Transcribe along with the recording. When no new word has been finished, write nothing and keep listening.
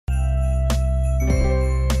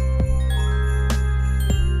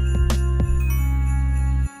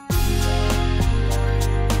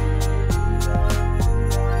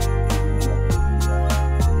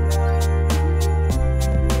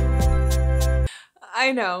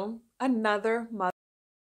I know, another mother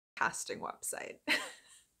casting website.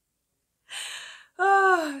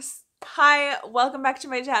 Hi, welcome back to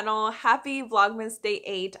my channel. Happy Vlogmas Day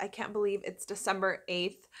 8. I can't believe it's December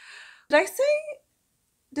 8th. Did I say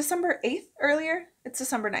December 8th earlier? It's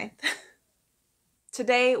December 9th.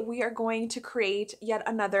 Today we are going to create yet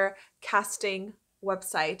another casting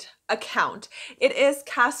website account. It is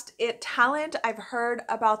CastItTalent. I've heard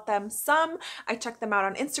about them some. I checked them out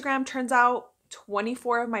on Instagram. Turns out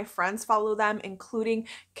 24 of my friends follow them, including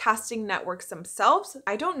Casting Networks themselves.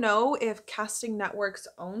 I don't know if Casting Networks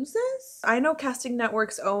owns this. I know Casting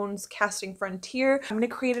Networks owns Casting Frontier. I'm gonna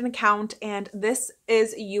create an account, and this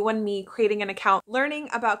is you and me creating an account, learning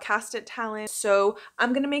about CastItTalent. So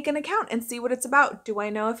I'm gonna make an account and see what it's about. Do I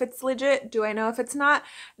know if it's legit? Do I know if it's not?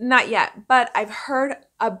 Not yet, but I've heard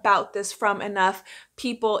about this from enough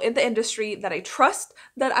people in the industry that I trust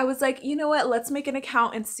that I was like, you know what, let's make an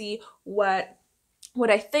account and see what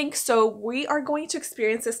I think. So we are going to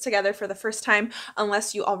experience this together for the first time.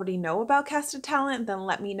 Unless you already know about CastItTalent, then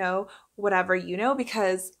let me know whatever you know,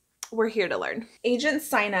 because we're here to learn. Agent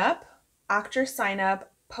sign up, actor sign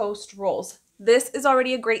up, post roles. This is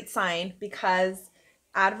already a great sign because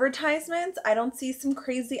advertisements, I don't see some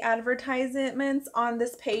crazy advertisements on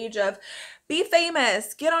this page of be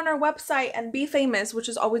famous, get on our website and be famous, which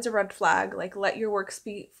is always a red flag. Like, let your work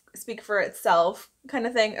speak for itself kind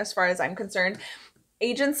of thing as far as I'm concerned.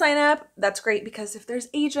 Agent sign up, that's great, because if there's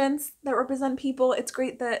agents that represent people, it's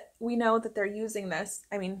great that we know that they're using this.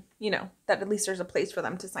 I mean, you know, that at least there's a place for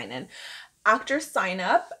them to sign in. Actor sign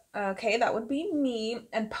up, okay, that would be me.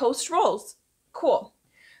 And post roles, cool.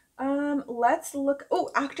 Let's look. Oh,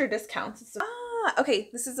 actor discounts. Okay,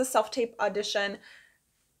 this is a self-tape audition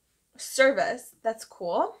service. That's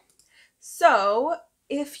cool. So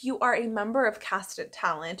if you are a member of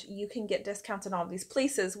CastItTalent, you can get discounts in all these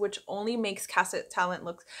places, which only makes CastItTalent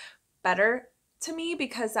look better to me,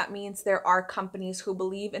 because that means there are companies who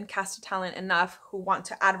believe in CastItTalent enough who want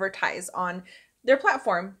to advertise on their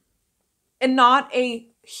platform, and not a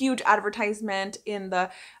huge advertisement in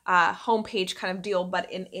the homepage kind of deal,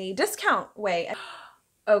 but in a discount way.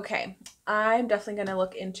 Okay, I'm definitely going to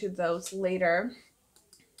look into those later.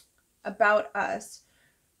 About us.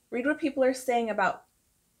 Read what people are saying about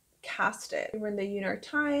CastIt. We're in the New York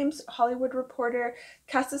Times, Hollywood Reporter.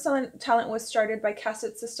 CastItTalent was started by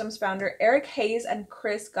CastIt Systems founder Eric Hayes and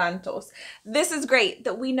Chris Gantos. This is great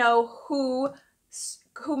that we know who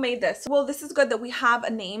made this. Well, this is good that we have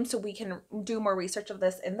a name so we can do more research of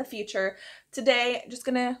this in the future. Today, just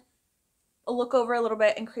gonna look over a little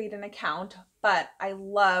bit and create an account, but I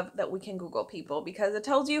love that we can Google people because it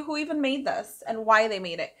tells you who even made this and why they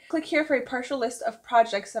made it. Click here for a partial list of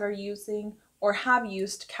projects that are using or have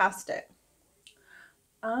used CastIt.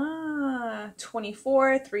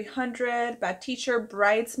 24, 300, Bad Teacher,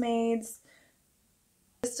 Bridesmaids.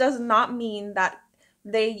 This does not mean that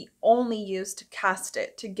they only used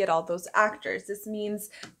CastIt to get all those actors. This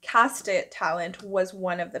means CastItTalent was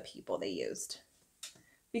one of the people they used.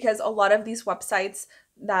 Because a lot of these websites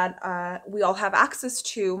that we all have access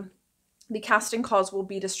to, the casting calls will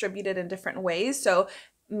be distributed in different ways. So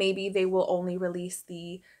maybe they will only release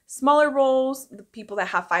the smaller roles, the people that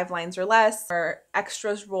have 5 lines or less, or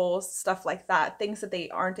extras roles, stuff like that. Things that they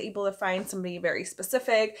aren't able to find somebody very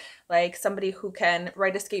specific, like somebody who can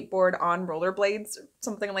ride a skateboard on rollerblades,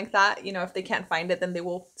 something like that. You know, if they can't find it, then they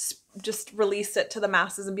will just release it to the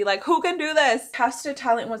masses and be like, who can do this?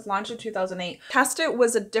 CastItTalent was launched in 2008. CastIt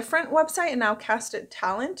was a different website, and now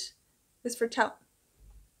CastItTalent is for talent.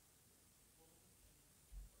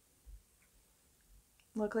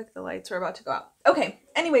 Look like the lights are about to go out. Okay,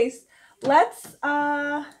 anyways, let's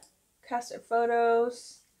CastIt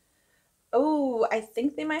photos. Oh, I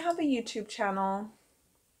think they might have a YouTube channel.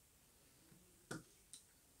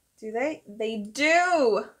 Do they? They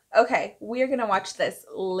do. Okay, we're gonna watch this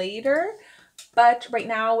later, but right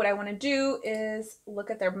now what I want to do is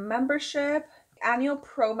look at their membership. Annual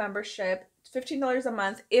Pro membership, $15 a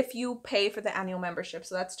month if you pay for the annual membership.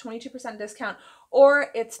 So that's 22% discount, or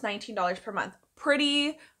it's $19 per month.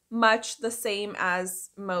 Pretty much the same as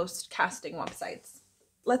most casting websites.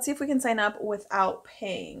 Let's see if we can sign up without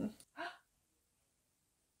paying.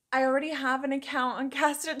 I already have an account on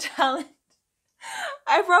CastItTalent.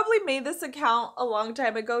 I probably made this account a long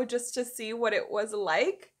time ago just to see what it was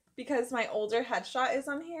like, because my older headshot is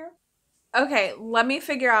on here. Okay, let me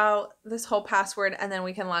figure out this whole password and then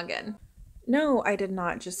we can log in. No, I did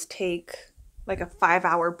not just take like a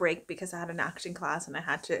 5-hour break because I had an acting class and I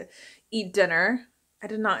had to eat dinner. I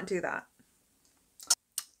did not do that.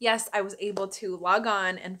 Yes, I was able to log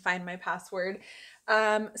on and find my password.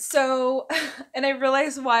 So and I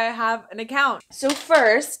realized why I have an account. So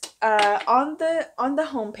first, on the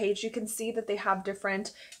homepage, you can see that they have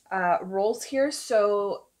different roles here.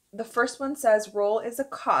 So the first one says role is a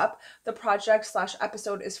cop. The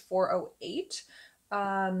project/episode is 408.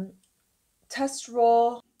 Test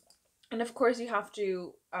role. And of course, you have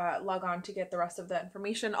to log on to get the rest of the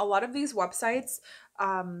information. A lot of these websites,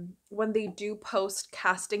 when they do post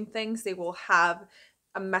casting things, they will have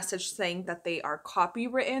a message saying that they are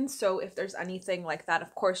copywritten. So if there's anything like that,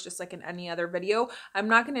 of course, just like in any other video, I'm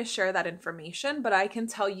not going to share that information, but I can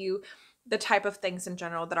tell you the type of things in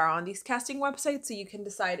general that are on these casting websites so you can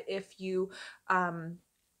decide if you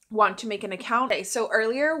want to make an account. Okay, so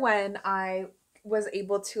earlier when I was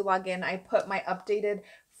able to log in, I put my updated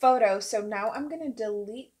photo. So now I'm gonna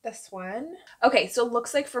delete this one. Okay, so it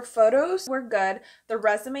looks like for photos, we're good. The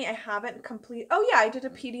resume, I haven't complete. Oh yeah, I did a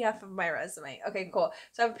PDF of my resume. Okay, cool.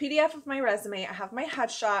 So I have a PDF of my resume. I have my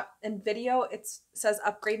headshot, and video, it says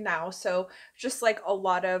upgrade now. So just like a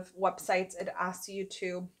lot of websites, it asks you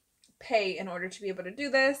to pay in order to be able to do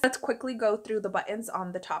this. Let's quickly go through the buttons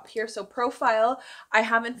on the top here. So profile, I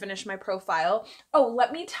haven't finished my profile. Oh,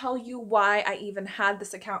 let me tell you why I even had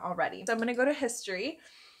this account already. So I'm gonna go to history.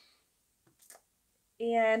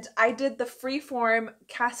 And I did the freeform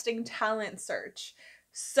casting talent search.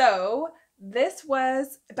 So this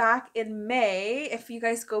was back in May. If you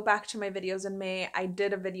guys go back to my videos in May, I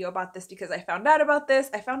did a video about this because I found out about this.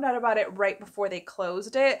 I found out about it right before they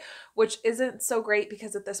closed it, which isn't so great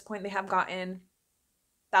because at this point they have gotten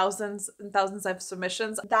thousands and thousands of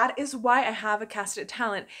submissions. That is why I have a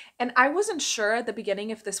CastItTalent. And I wasn't sure at the beginning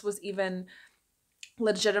if this was even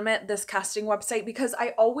legitimate, this casting website, because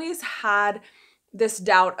I always had this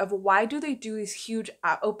doubt of why do they do these huge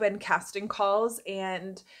open casting calls,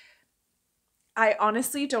 and I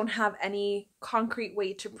honestly don't have any concrete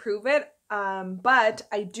way to prove it. But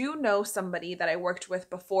I do know somebody that I worked with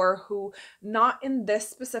before who, not in this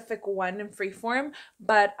specific one in freeform,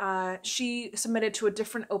 but she submitted to a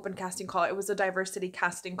different open casting call. It was a diversity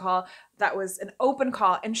casting call that was an open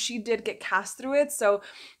call, and she did get cast through it. So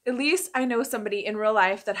at least I know somebody in real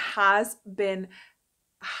life that has been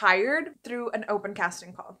hired through an open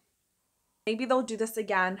casting call. Maybe they'll do this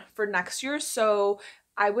again for next year, so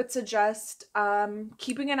I would suggest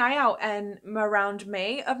keeping an eye out and around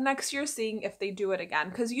May of next year seeing if they do it again,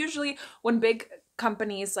 because usually when big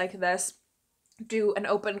companies like this do an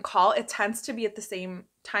open call, it tends to be at the same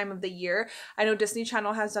time of the year. I know Disney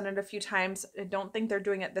Channel has done it a few times. I don't think they're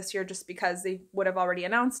doing it this year just because they would have already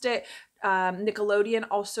announced it. Nickelodeon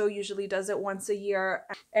also usually does it once a year,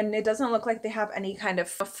 and it doesn't look like they have any kind of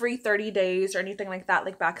free 30 days or anything like that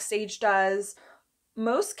like Backstage does.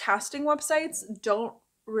 Most casting websites don't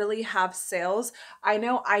really have sales. I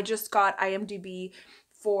know I just got IMDb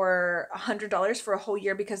for $100 for a whole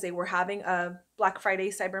year because they were having a Black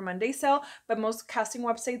Friday, Cyber Monday sale, but most casting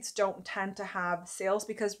websites don't tend to have sales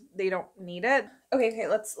because they don't need it. Okay,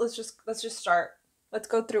 let's just start. Let's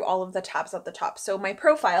go through all of the tabs at the top. So my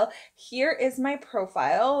profile, here is my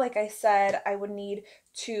profile. Like I said, I would need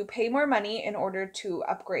to pay more money in order to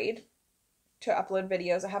upgrade, to upload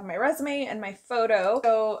videos. I have my resume and my photo.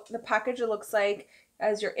 So the package, it looks like,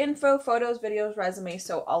 as your info, photos, videos, resume,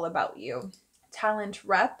 so all about you. Talent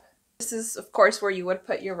rep. This is, of course, where you would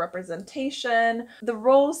put your representation. The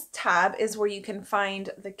roles tab is where you can find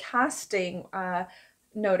the casting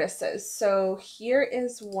notices. So here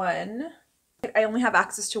is one. I only have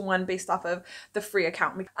access to one based off of the free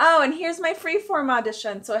account. Oh, and here's my freeform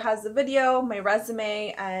audition. So it has the video, my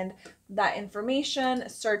resume, and that information.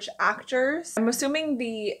 Search actors. I'm assuming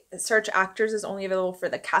the search actors is only available for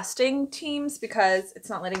the casting teams because it's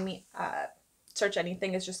not letting me search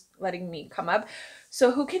anything. It's just letting me come up.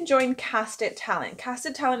 So who can join CastItTalent?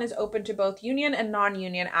 CastItTalent is open to both union and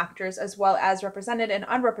non-union actors, as well as represented and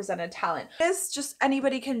unrepresented talent. It's just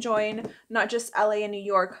anybody can join, not just LA and New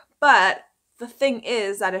York, but the thing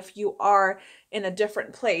is that if you are in a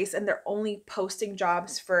different place and they're only posting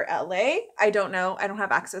jobs for LA, I don't know, I don't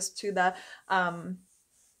have access to the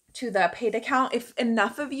paid account. If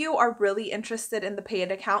enough of you are really interested in the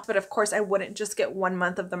paid account, but of course I wouldn't just get 1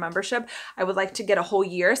 month of the membership. I would like to get a whole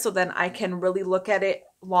year so then I can really look at it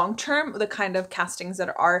long term, the kind of castings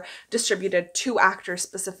that are distributed to actors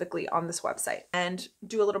specifically on this website, and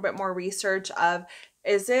do a little bit more research of,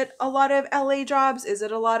 is it a lot of LA jobs? Is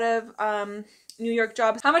it a lot of New York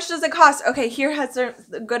jobs? How much does it cost? Okay, here has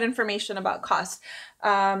the good information about cost.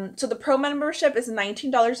 So the pro membership is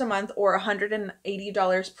 $19 a month or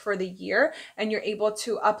 $180 for the year, and you're able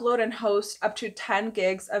to upload and host up to 10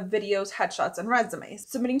 gigs of videos, headshots, and resumes.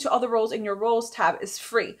 Submitting to all the roles in your roles tab is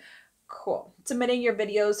free. Cool. Submitting your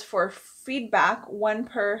videos for feedback, one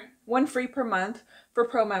free per month for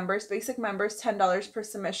pro members. Basic members, $10 per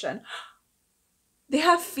submission. They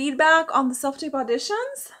have feedback on the self-tape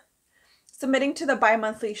auditions? Submitting to the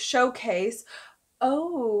bi-monthly showcase.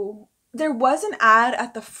 Oh, there was an ad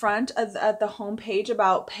at the front of at the homepage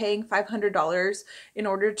about paying $500 in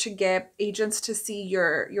order to get agents to see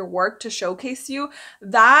your work, to showcase you.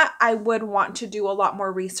 That I would want to do a lot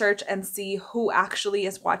more research and see who actually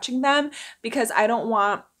is watching them, because I don't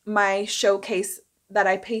want my showcase that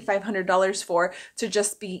I pay $500 for to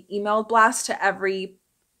just be email blast to every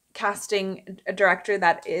casting director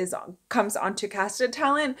that comes onto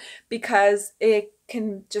CastItTalent, because it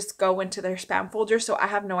can just go into their spam folder. So I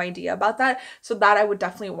have no idea about that. So that I would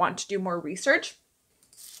definitely want to do more research.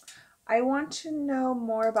 I want to know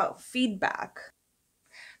more about feedback.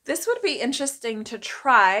 This would be interesting to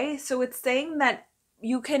try. So it's saying that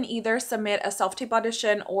you can either submit a self-tape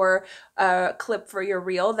audition or a clip for your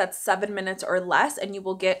reel that's 7 minutes or less, and you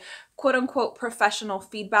will get quote unquote professional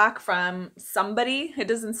feedback from somebody. It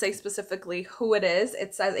doesn't say specifically who it is.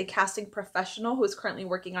 It says a casting professional who is currently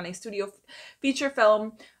working on a studio feature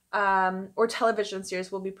film or television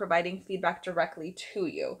series will be providing feedback directly to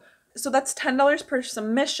you. So that's $10 per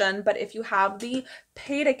submission, but if you have the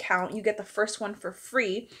paid account, you get the first one for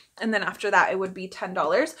free, and then after that it would be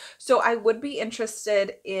 $10. So I would be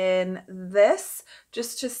interested in this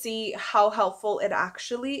just to see how helpful it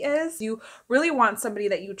actually is. You really want somebody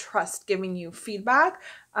that you trust giving you feedback.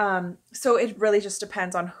 So it really just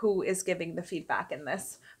depends on who is giving the feedback in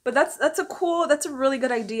this. But that's a really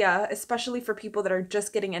good idea, especially for people that are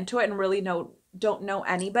just getting into it and really don't know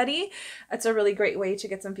anybody. It's a really great way to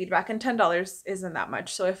get some feedback, and $10 isn't that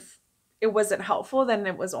much. So if it wasn't helpful, then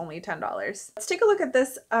it was only $10. Let's take a look at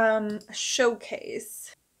this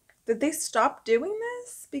showcase. Did they stop doing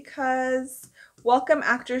this? Because welcome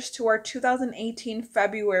actors to our 2018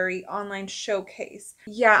 February online showcase.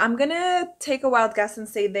 Yeah, I'm gonna take a wild guess and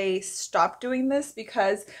say they stopped doing this,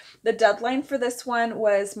 because the deadline for this one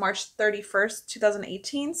was March 31st,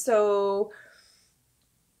 2018. So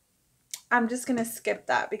I'm just gonna skip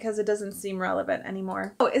that because it doesn't seem relevant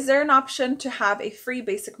anymore. Oh, is there an option to have a free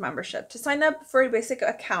basic membership? To sign up for a basic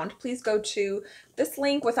account, please go to this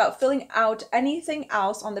link. Without filling out anything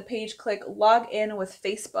else on the page, click log in with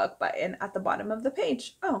Facebook button at the bottom of the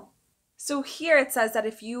page. Oh. So here it says that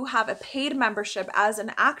if you have a paid membership as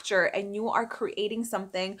an actor and you are creating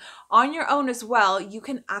something on your own as well, you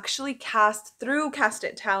can actually cast through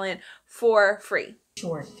CastItTalent for free.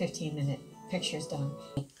 Short 15-minute pictures done.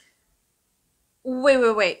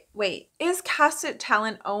 Wait. Is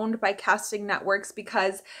CastItTalent owned by casting networks?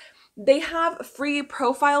 Because they have free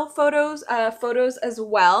profile photos as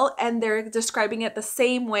well, and they're describing it the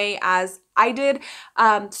same way as I did.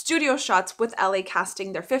 Studio shots with LA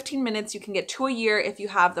Casting. They're 15 minutes. You can get 2 a year if you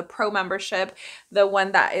have the pro membership, the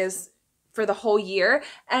one that is for the whole year.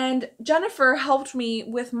 And Jennifer helped me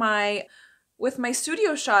with my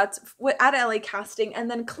studio shots at LA Casting, and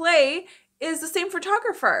then Clay is the same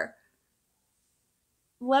photographer.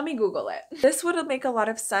 Let me Google it. This would make a lot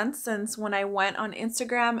of sense, since when I went on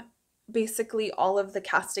Instagram, basically all of the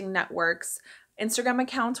casting networks Instagram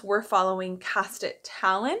accounts were following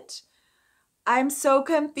CastItTalent. I'm so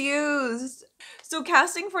confused. So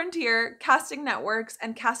Casting Frontier, Casting Networks,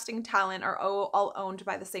 and CastItTalent are all owned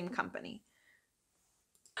by the same company.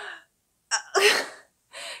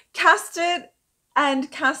 CastIt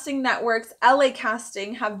and Casting Networks, LA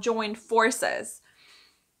Casting, have joined forces.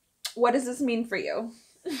 What does this mean for you?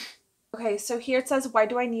 Okay, so here it says, why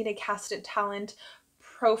do I need a CastItTalent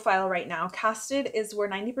profile right now? CastIt is where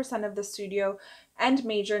 90% of the studio and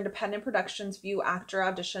major independent productions view actor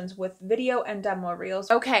auditions with video and demo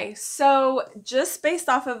reels. Okay, so just based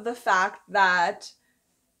off of the fact that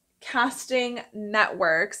Casting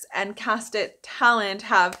Networks and CastItTalent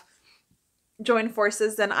have joined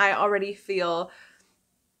forces, then I already feel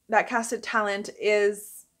that CastItTalent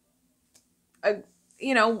is a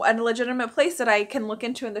legitimate place that I can look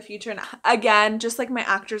into in the future. And again, just like my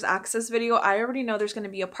Actors Access video, I already know there's going to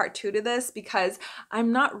be a part 2 to this, because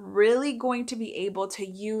I'm not really going to be able to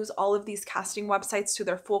use all of these casting websites to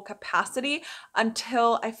their full capacity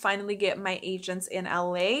until I finally get my agents in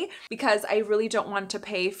LA, because I really don't want to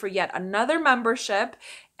pay for yet another membership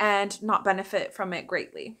and not benefit from it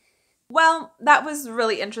greatly. Well, that was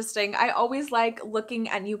really interesting. I always like looking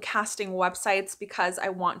at new casting websites because I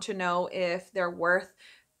want to know if they're worth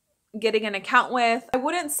getting an account with. I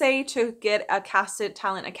wouldn't say to get a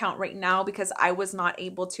CastItTalent account right now because I was not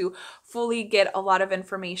able to fully get a lot of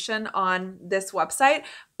information on this website,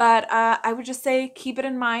 but I would just say keep it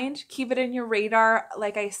in mind, keep it in your radar.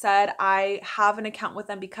 Like I said, I have an account with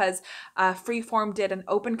them because Freeform did an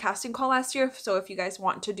open casting call last year. So if you guys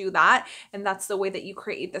want to do that, and that's the way that you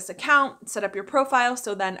create this account, set up your profile.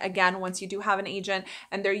 So then again, once you do have an agent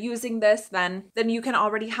and they're using this, then you can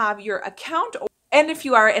already have your account. And if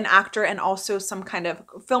you are an actor and also some kind of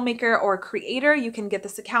filmmaker or creator, you can get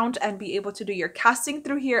this account and be able to do your casting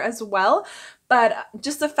through here as well. But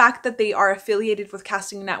just the fact that they are affiliated with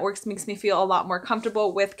casting networks makes me feel a lot more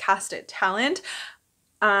comfortable with CastItTalent.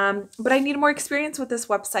 But I need more experience with this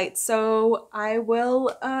website, so I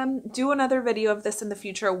will do another video of this in the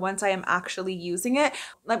future once I am actually using it.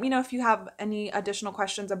 Let me know if you have any additional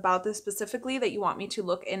questions about this specifically that you want me to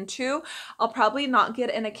look into. I'll probably not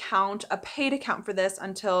get an account, a paid account for this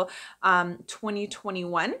until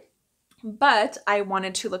 2021, but I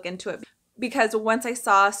wanted to look into it because once I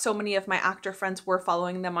saw so many of my actor friends were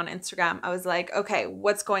following them on Instagram, I was like, okay,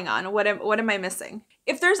 what's going on? What am I missing?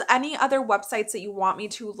 If there's any other websites that you want me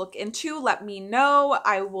to look into, let me know.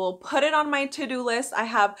 I will put it on my to-do list. I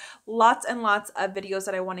have lots and lots of videos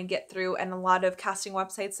that I want to get through and a lot of casting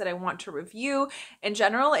websites that I want to review. In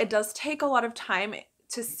general, it does take a lot of time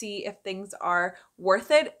to see if things are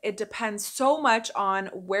worth it. It depends so much on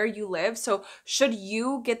where you live. So should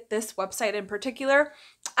you get this website in particular?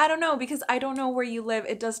 I don't know, because I don't know where you live.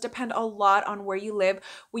 It does depend a lot on where you live.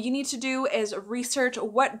 What you need to do is research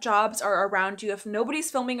what jobs are around you. If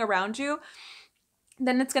nobody's filming around you,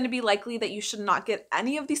 then it's going to be likely that you should not get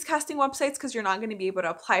any of these casting websites because you're not going to be able to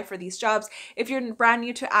apply for these jobs. If you're brand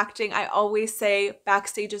new to acting, I always say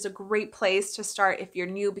Backstage is a great place to start if you're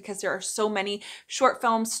new because there are so many short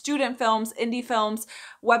films, student films, indie films,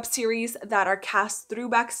 web series that are cast through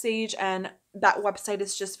Backstage, and that website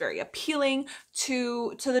is just very appealing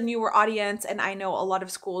to the newer audience, and I know a lot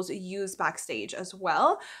of schools use Backstage as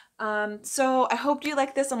well. So I hope you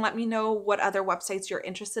like this and let me know what other websites you're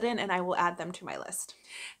interested in and I will add them to my list.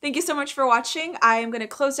 Thank you so much for watching. I am going to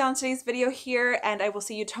close down today's video here and I will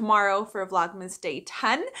see you tomorrow for Vlogmas Day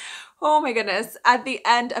 10. Oh my goodness. At the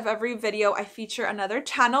end of every video, I feature another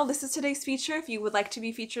channel. This is today's feature. If you would like to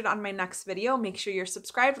be featured on my next video, make sure you're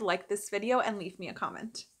subscribed, like this video, and leave me a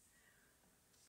comment.